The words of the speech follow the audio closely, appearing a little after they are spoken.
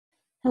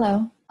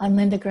Hello, I'm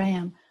Linda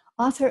Graham,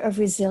 author of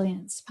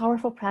Resilience,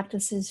 Powerful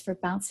Practices for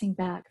Bouncing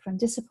Back from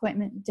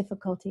Disappointment,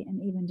 Difficulty,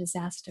 and even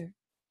Disaster.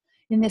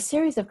 In this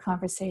series of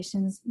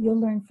conversations, you'll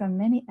learn from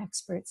many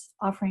experts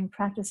offering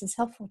practices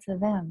helpful to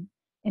them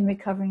in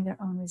recovering their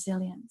own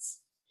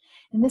resilience.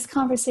 In this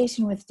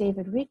conversation with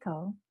David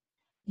Richo,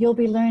 you'll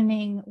be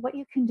learning what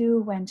you can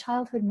do when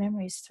childhood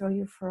memories throw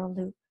you for a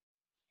loop,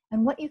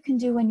 and what you can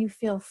do when you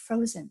feel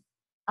frozen,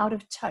 out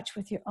of touch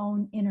with your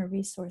own inner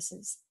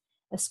resources,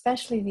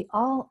 especially the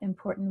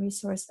all-important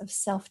resource of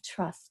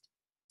self-trust,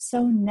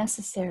 so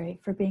necessary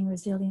for being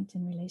resilient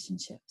in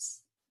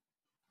relationships.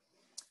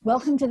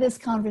 Welcome to this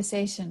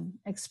conversation,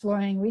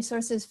 exploring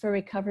resources for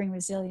recovering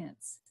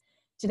resilience.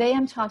 Today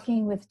I'm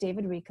talking with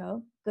David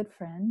Richo, good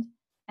friend,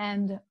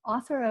 and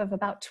author of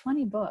about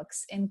 20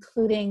 books,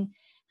 including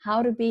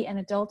How to Be an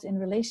Adult in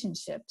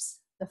Relationships,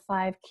 The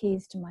 5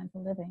 Keys to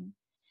Mindful Living,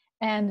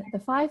 and The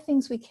 5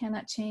 Things We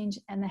Cannot Change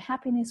and the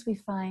Happiness We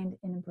Find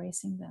in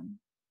Embracing Them.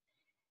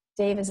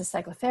 Dave is a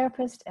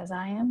psychotherapist, as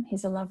I am.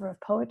 He's a lover of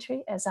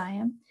poetry, as I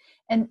am.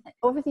 And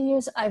over the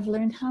years, I've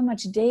learned how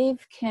much Dave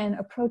can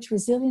approach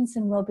resilience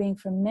and well-being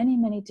from many,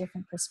 many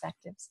different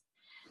perspectives.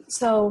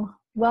 So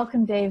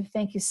welcome, Dave.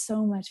 Thank you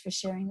so much for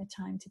sharing the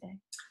time today.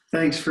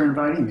 Thanks for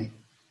inviting me.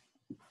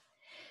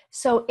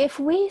 So if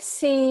we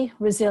see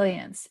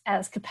resilience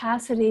as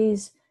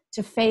capacities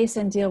to face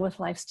and deal with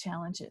life's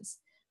challenges,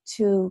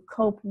 to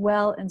cope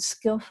well and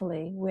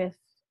skillfully with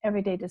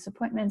everyday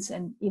disappointments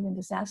and even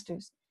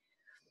disasters,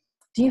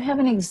 do you have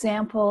an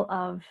example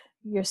of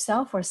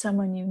yourself or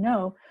someone you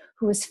know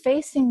who was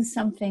facing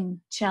something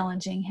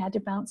challenging, had to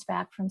bounce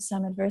back from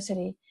some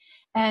adversity,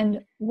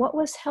 and what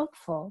was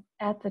helpful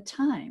at the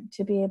time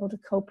to be able to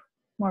cope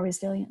more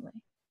resiliently?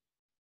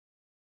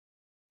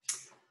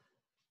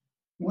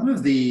 One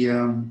of the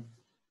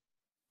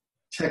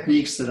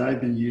techniques that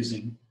I've been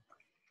using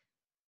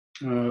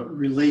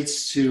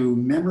relates to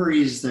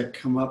memories that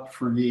come up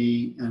for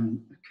me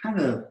and kind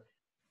of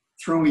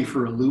throw me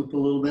for a loop a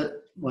little bit,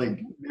 like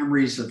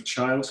memories of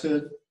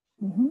childhood.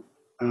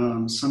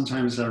 Mm-hmm.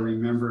 Sometimes I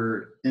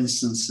remember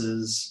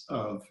instances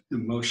of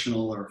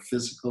emotional or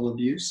physical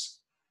abuse.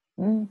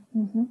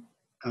 Mm-hmm.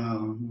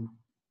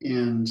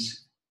 And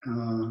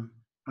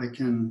I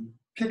can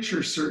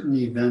picture certain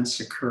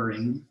events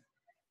occurring,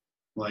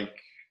 like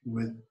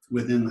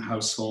within the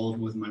household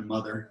with my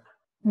mother,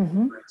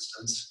 Mm-hmm. for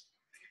instance.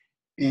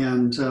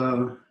 And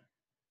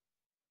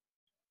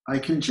I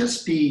can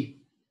just be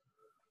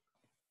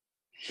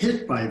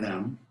hit by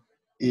them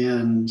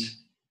and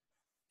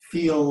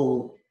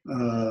feel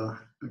a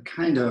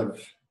kind of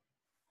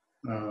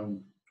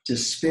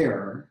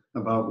despair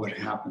about what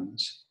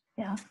happened.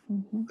 Yeah.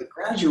 Mm-hmm. But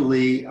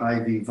gradually,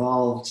 I've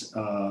evolved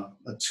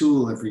a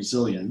tool of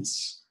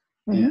resilience,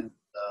 Mm-hmm.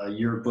 and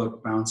your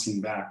book,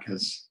 Bouncing Back,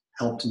 has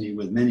helped me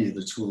with many of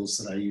the tools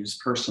that I use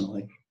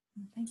personally.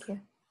 Thank you.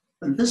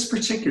 And this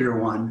particular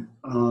one,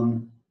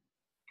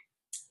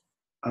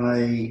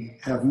 I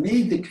have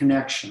made the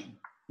connection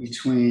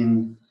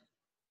between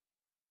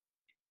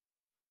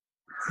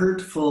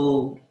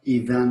hurtful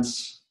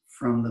events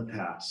from the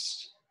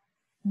past,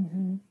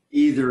 Mm-hmm.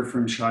 either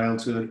from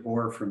childhood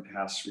or from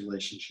past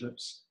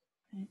relationships,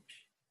 Right.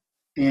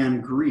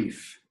 and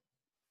grief.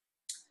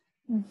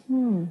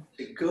 Mm-hmm.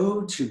 To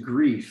go to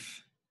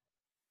grief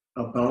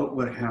about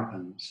what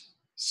happened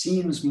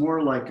seems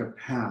more like a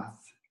path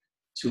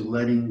to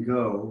letting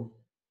go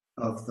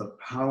of the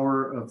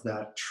power of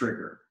that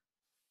trigger,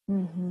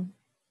 Mm-hmm.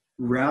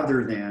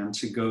 rather than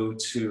to go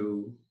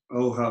to,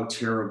 oh, how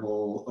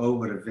terrible, oh,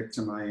 what a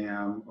victim I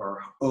am,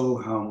 or oh,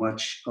 how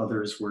much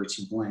others were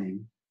to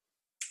blame.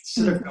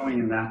 Instead of going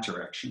in that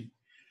direction,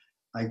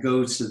 I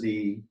go to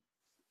the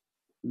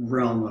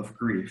realm of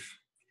grief.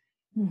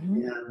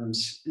 Mm-hmm. And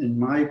in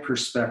my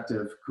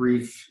perspective,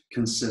 grief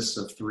consists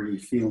of 3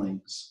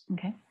 feelings.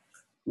 Okay.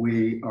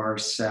 We are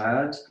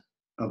sad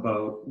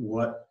about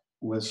what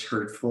was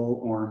hurtful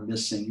or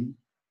missing,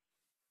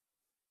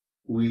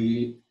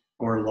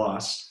 or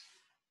lost.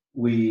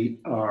 We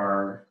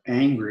are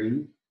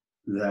angry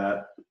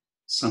that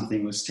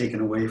something was taken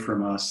away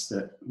from us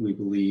that we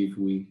believe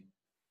we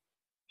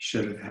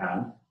should have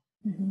had,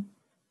 Mm-hmm.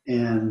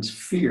 and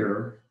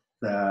fear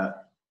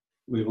that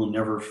we will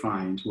never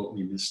find what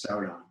we missed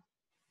out on.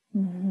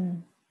 Mm-hmm.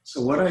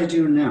 So what I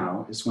do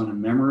now is when a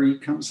memory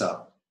comes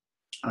up,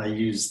 I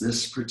use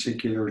this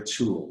particular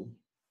tool,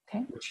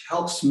 Okay. which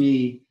helps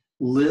me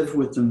live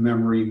with the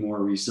memory more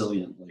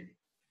resiliently.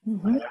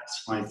 Mm-hmm. I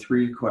ask my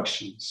 3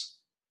 questions.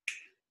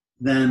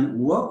 Then,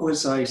 what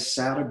was I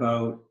sad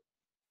about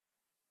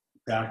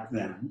back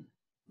then?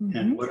 Mm-hmm.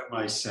 And what am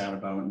I sad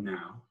about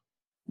now?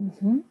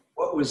 Mm-hmm.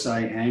 What was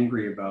I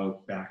angry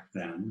about back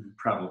then?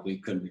 Probably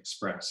couldn't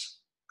express.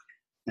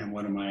 And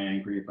what am I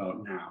angry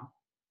about now?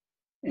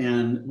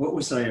 And what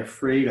was I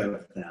afraid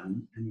of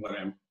then? And what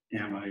am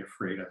I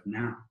afraid of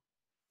now?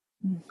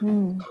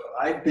 Mm-hmm. So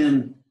I've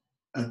been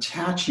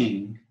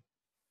attaching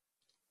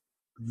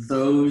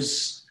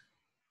those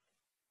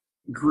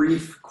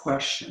grief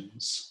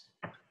questions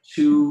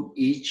to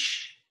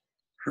each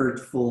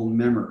hurtful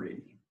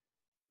memory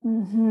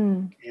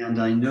Mm-hmm.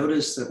 And I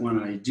notice that when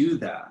I do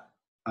that,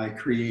 I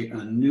create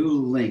a new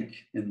link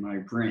in my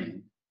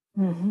brain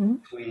Mm-hmm.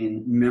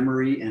 between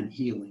memory and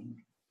healing.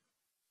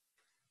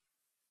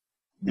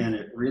 And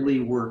it really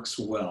works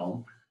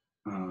well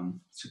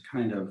to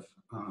kind of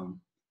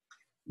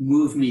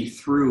move me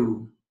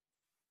through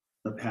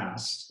the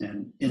past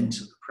and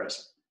into the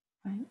present.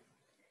 Right.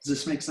 Does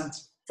this make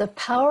sense? It's a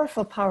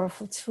powerful,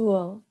 powerful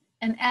tool.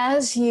 And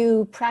as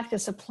you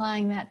practice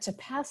applying that to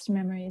past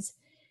memories,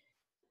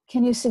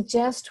 can you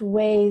suggest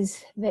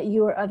ways that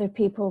you or other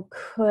people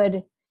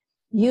could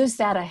use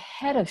that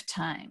ahead of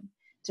time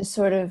to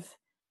sort of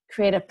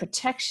create a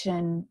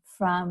protection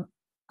from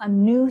a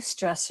new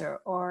stressor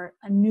or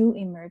a new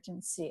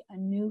emergency, a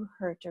new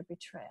hurt or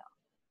betrayal?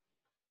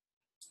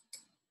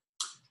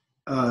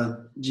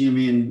 Do you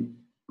mean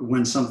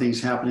when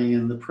something's happening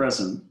in the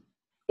present?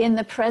 In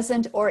the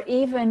present, or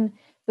even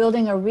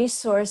building a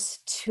resource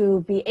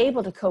to be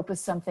able to cope with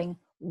something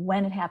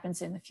when it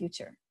happens in the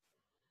future?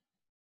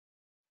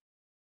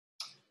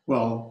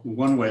 Well,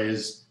 one way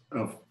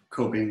of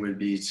coping would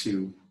be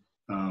to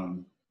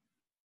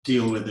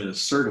deal with it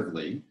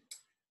assertively,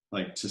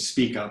 like to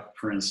speak up,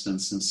 for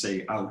instance, and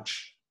say,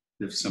 ouch,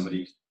 if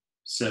somebody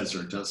says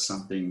or does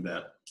something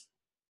that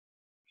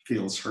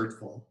feels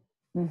hurtful.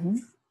 Mm-hmm.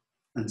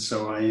 And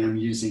so I am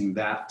using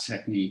that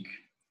technique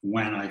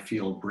when I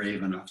feel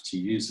brave enough to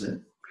use it,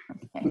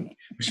 Okay.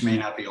 which may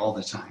not be all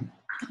the time.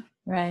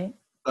 Right.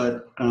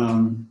 But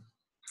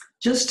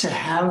just to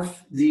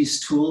have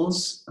these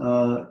tools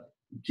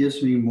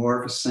gives me more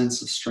of a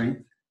sense of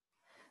strength.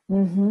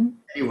 Mm-hmm.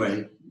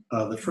 Anyway,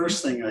 the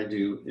first thing I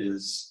do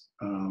is,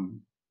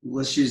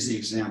 let's use the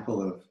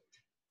example of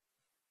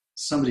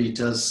somebody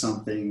does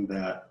something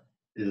that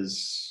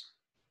is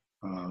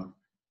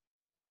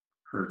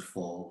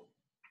hurtful,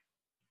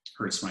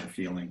 hurts my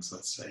feelings,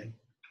 let's say.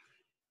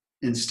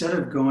 Instead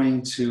of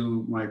going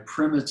to my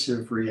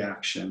primitive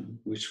reaction,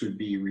 which would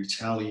be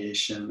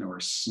retaliation or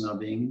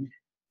snubbing,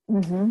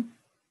 Mm-hmm.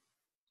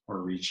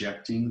 or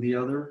rejecting the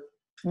other,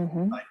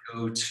 Mm-hmm. I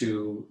go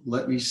to,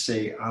 let me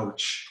say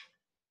ouch,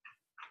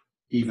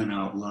 even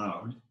out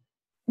loud,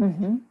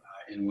 Mm-hmm.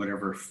 in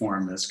whatever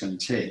form that's going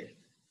to take,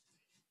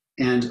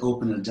 and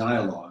open a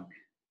dialogue.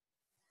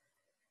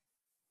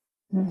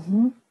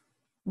 Mm-hmm.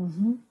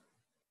 Mm-hmm.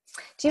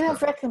 Do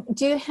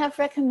you have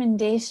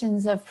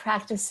recommendations of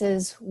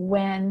practices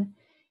when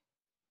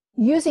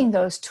using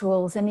those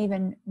tools, and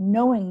even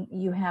knowing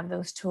you have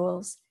those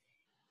tools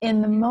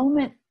in the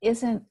moment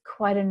isn't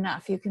quite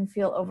enough? You can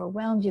feel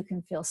overwhelmed, you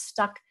can feel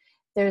stuck.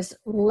 There's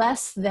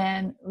less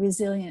than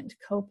resilient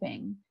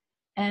coping.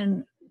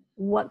 And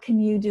what can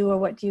you do, or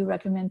what do you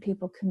recommend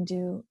people can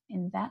do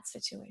in that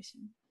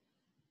situation?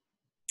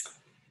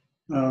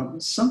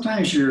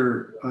 Sometimes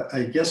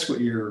I guess what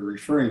you're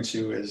referring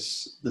to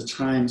is the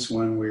times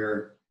when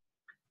we're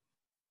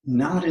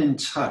not in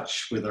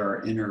touch with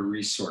our inner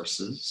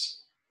resources,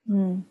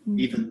 Mm-hmm.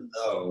 even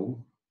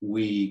though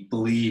we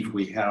believe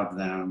we have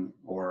them,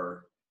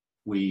 or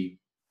we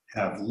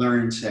have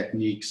learned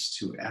techniques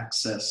to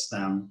access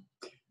them.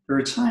 There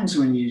are times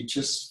when you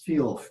just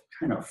feel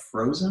kind of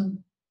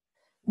frozen,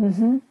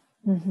 Mm-hmm.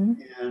 Mm-hmm.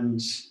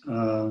 and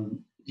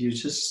you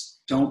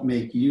just don't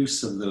make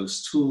use of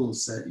those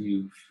tools that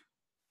you've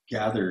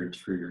gathered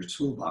for your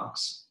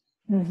toolbox.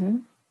 Mm-hmm.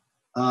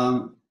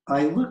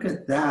 I look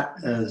at that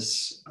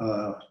as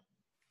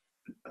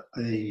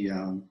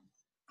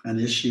an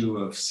issue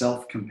of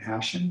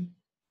self-compassion.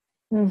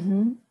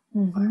 Mm-hmm.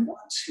 Mm-hmm. I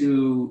want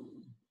to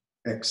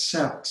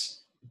accept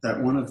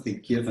that one of the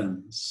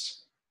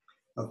givens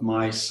of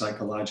my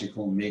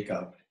psychological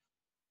makeup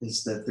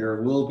is that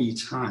there will be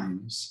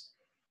times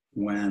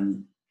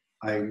when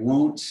I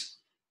won't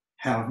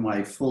have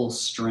my full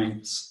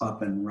strengths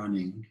up and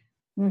running.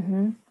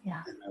 Mm-hmm.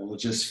 Yeah. And I will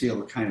just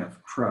feel kind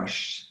of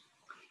crushed.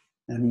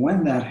 And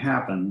when that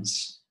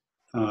happens,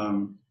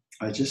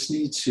 I just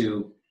need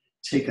to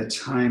take a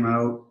time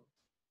out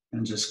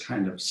and just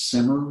kind of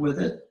simmer with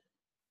it.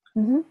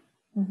 Mm-hmm.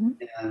 Mm-hmm.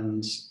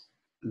 And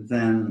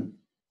then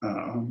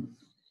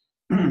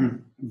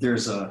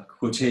there's a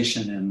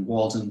quotation in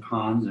Walden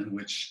Pond in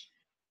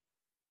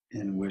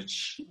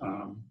which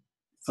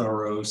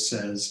Thoreau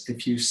says,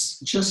 if you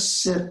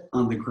just sit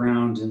on the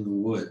ground in the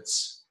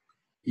woods,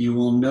 you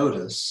will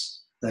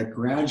notice that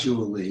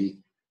gradually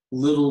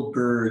little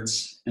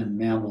birds and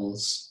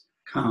mammals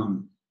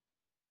come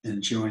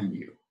and join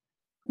you.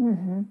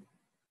 Mm-hmm.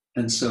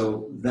 And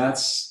so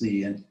that's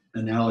the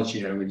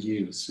analogy I would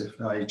use.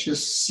 If I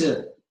just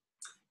sit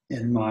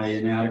in my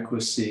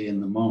inadequacy in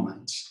the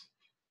moment,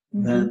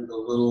 Mm-hmm. then the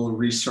little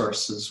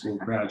resources will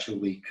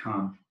gradually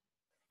come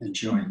and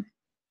join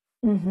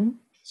me. Mm-hmm.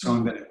 So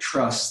I'm going to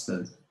trust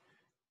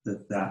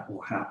that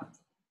will happen.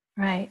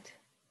 Right.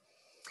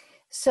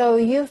 So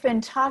you've been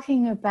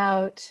talking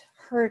about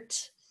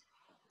hurt,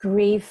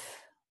 grief,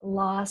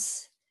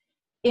 loss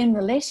in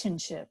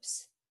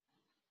relationships.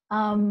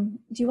 Do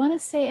you want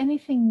to say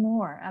anything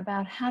more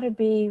about how to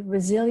be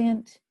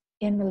resilient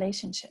in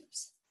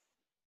relationships?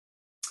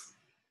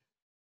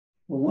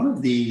 Well, one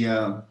of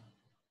the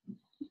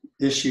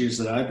issues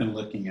that I've been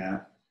looking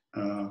at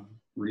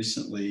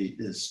recently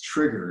is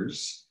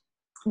triggers.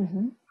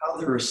 Mm-hmm. How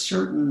there are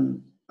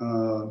certain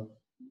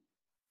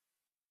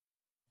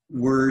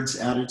words,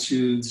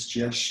 attitudes,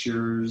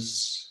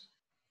 gestures,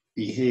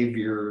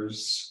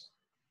 behaviors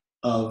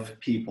of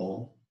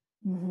people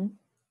Mm-hmm.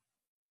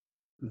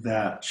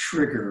 that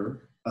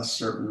trigger a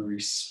certain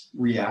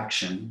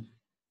reaction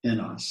in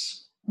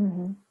us.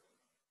 Mm-hmm.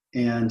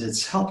 And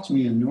it's helped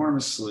me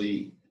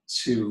enormously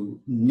to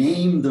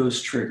name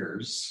those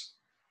triggers,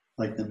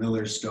 like the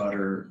miller's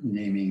daughter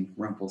naming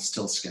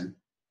Rumpelstiltskin.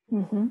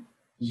 Mm-hmm.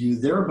 You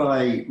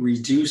thereby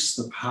reduce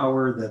the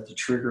power that the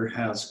trigger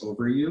has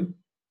over you.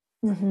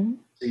 Mm-hmm.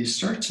 So you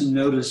start to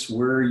notice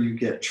where you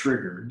get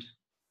triggered.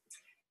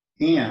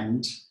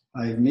 And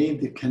I've made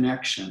the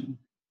connection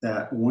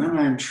that when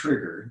I'm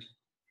triggered,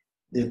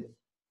 it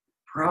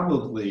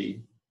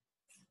probably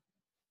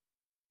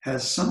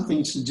has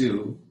something to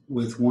do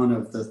with one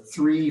of the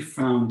three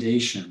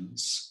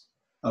foundations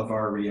of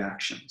our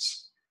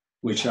reactions,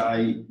 which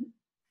I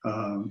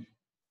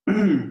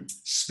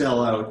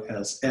spell out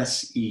as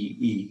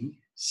SEEC.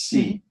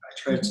 Mm-hmm. I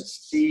tried to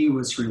see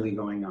what's really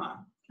going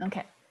on.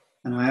 Okay.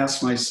 And I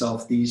asked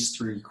myself these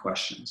three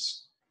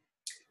questions.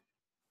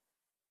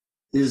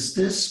 Is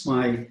this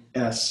my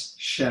S,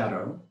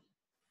 shadow?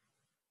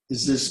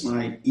 Is this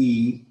my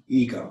E,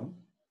 ego?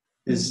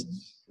 Is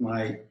this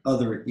my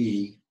other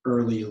E,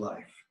 early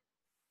life?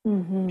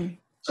 Mm-hmm.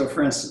 So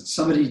for instance,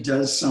 somebody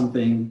does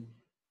something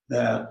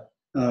that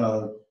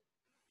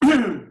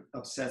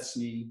upsets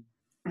me.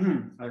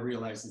 I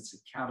realize it's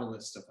a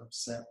catalyst of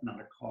upset, not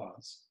a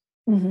cause.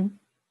 Mm-hmm.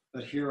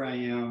 But here I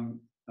am,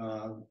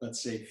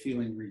 let's say,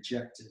 feeling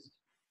rejected.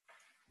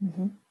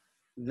 Mm-hmm.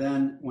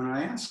 Then when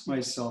I ask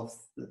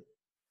myself,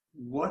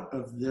 what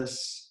of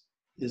this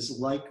is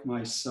like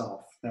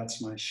myself,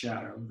 that's my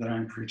shadow, that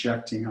I'm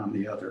projecting on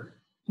the other.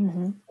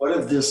 Mm-hmm. What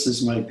if this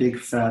is my big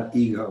fat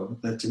ego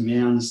that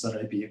demands that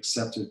I be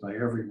accepted by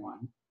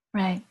everyone?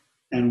 Right.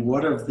 And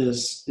what if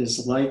this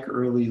is like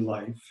early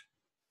life?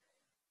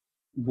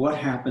 What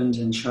happened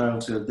in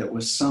childhood that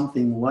was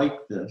something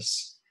like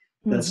this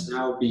that's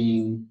now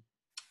being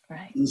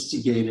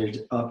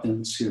instigated up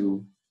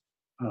into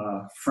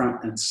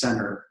front and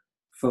center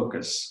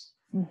focus?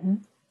 Mm-hmm.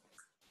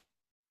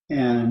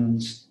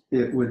 And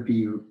it would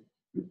be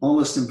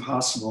almost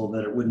impossible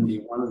that it wouldn't be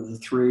one of the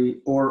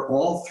three or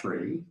all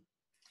three.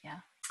 Yeah.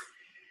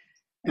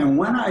 And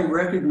when I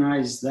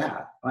recognize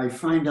that, I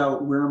find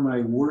out where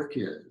my work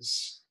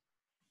is.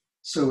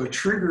 So a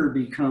trigger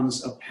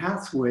becomes a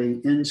pathway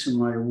into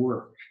my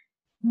work,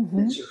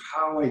 into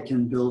how I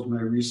can build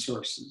my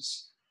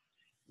resources,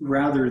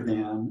 rather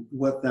than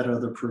what that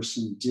other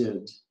person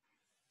did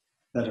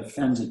that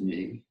offended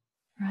me.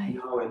 Right.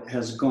 Now it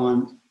has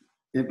gone,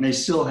 it may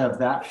still have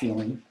that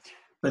feeling,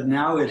 but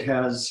now it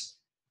has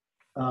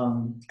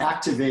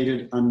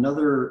activated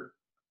another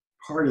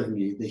part of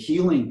me, the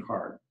healing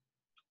part,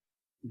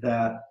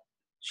 that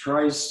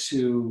tries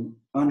to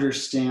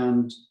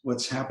understand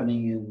what's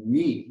happening in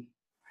me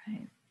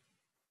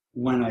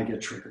when I get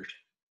triggered.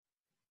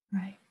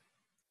 Right.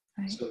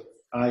 Right. So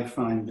I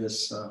find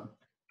this a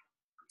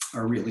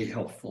really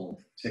helpful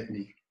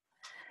technique.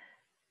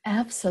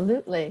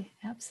 Absolutely.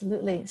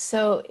 Absolutely.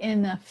 So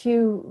in a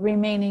few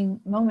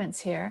remaining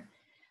moments here,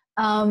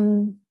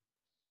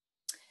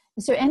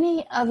 is there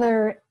any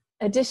other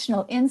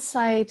additional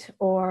insight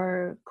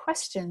or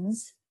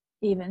questions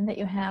even that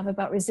you have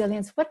about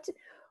resilience?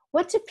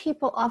 What do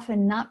people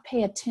often not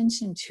pay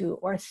attention to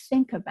or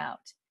think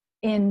about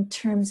in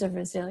terms of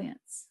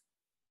resilience?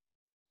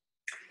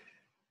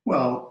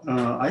 Well,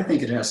 I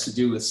think it has to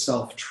do with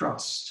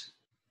self-trust.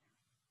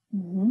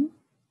 Mm-hmm.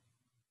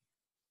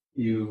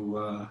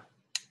 You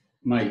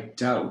might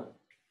doubt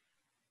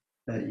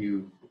that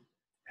you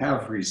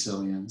have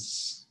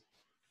resilience,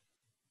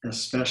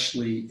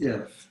 especially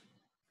if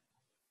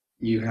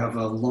you have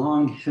a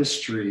long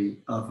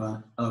history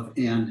of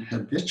an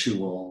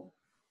habitual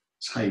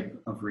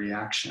type of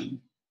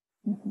reaction.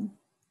 Mm-hmm.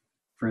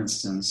 For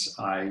instance,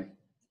 I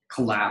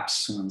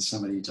collapse when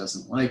somebody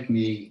doesn't like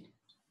me,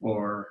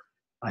 or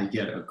I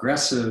get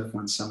aggressive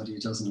when somebody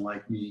doesn't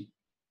like me,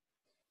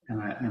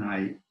 and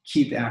I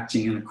keep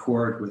acting in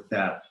accord with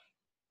that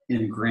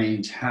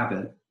ingrained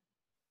habit.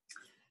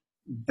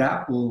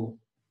 That will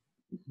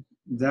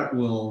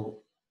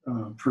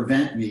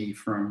prevent me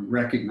from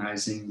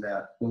recognizing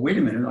that, well, wait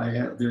a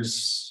minute,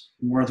 there's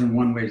more than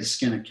one way to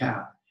skin a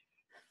cat.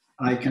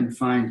 I can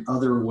find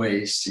other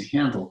ways to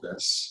handle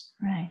this.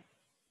 Right.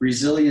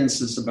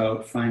 Resilience is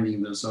about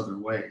finding those other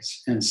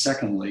ways. And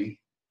secondly,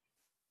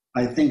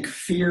 I think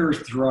fear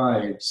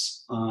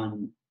thrives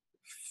on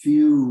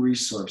few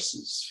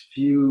resources,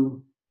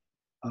 few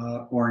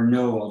or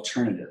no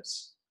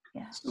alternatives.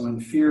 Yeah. So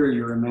in fear,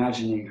 you're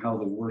imagining how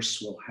the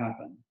worst will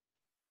happen.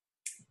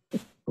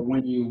 But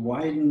when you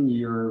widen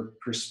your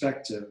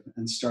perspective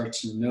and start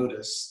to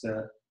notice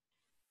that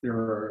there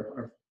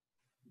are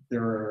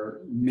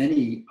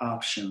many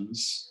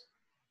options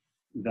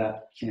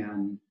that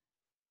can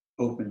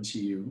open to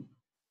you,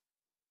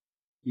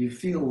 you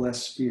feel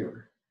less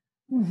fear.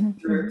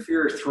 Mm-hmm.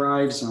 Fear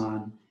thrives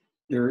on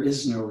there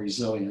is no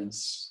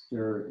resilience.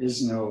 There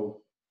is no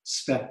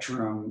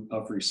spectrum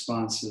of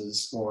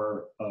responses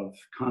or of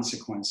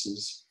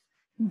consequences.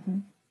 Mm-hmm.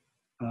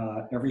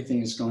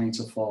 Everything is going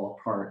to fall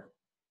apart.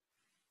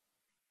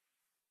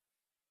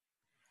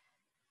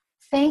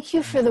 Thank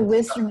you for the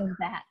wisdom of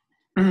that,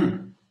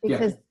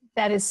 because Yeah.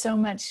 that is so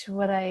much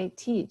what I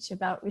teach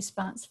about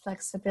response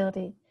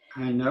flexibility.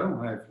 I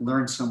know. I've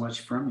learned so much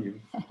from you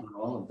on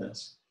all of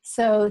this.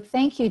 So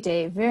thank you,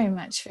 Dave, very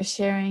much for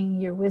sharing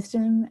your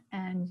wisdom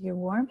and your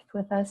warmth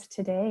with us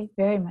today.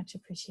 Very much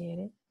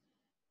appreciated.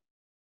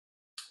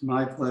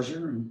 My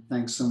pleasure, and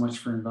thanks so much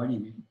for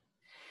inviting me.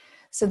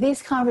 So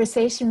these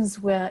conversations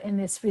in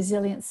this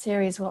resilience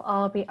series will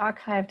all be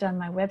archived on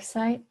my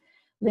website,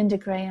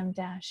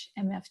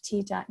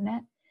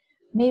 lindagraham-mft.net.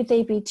 May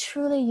they be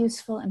truly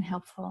useful and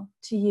helpful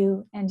to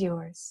you and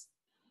yours.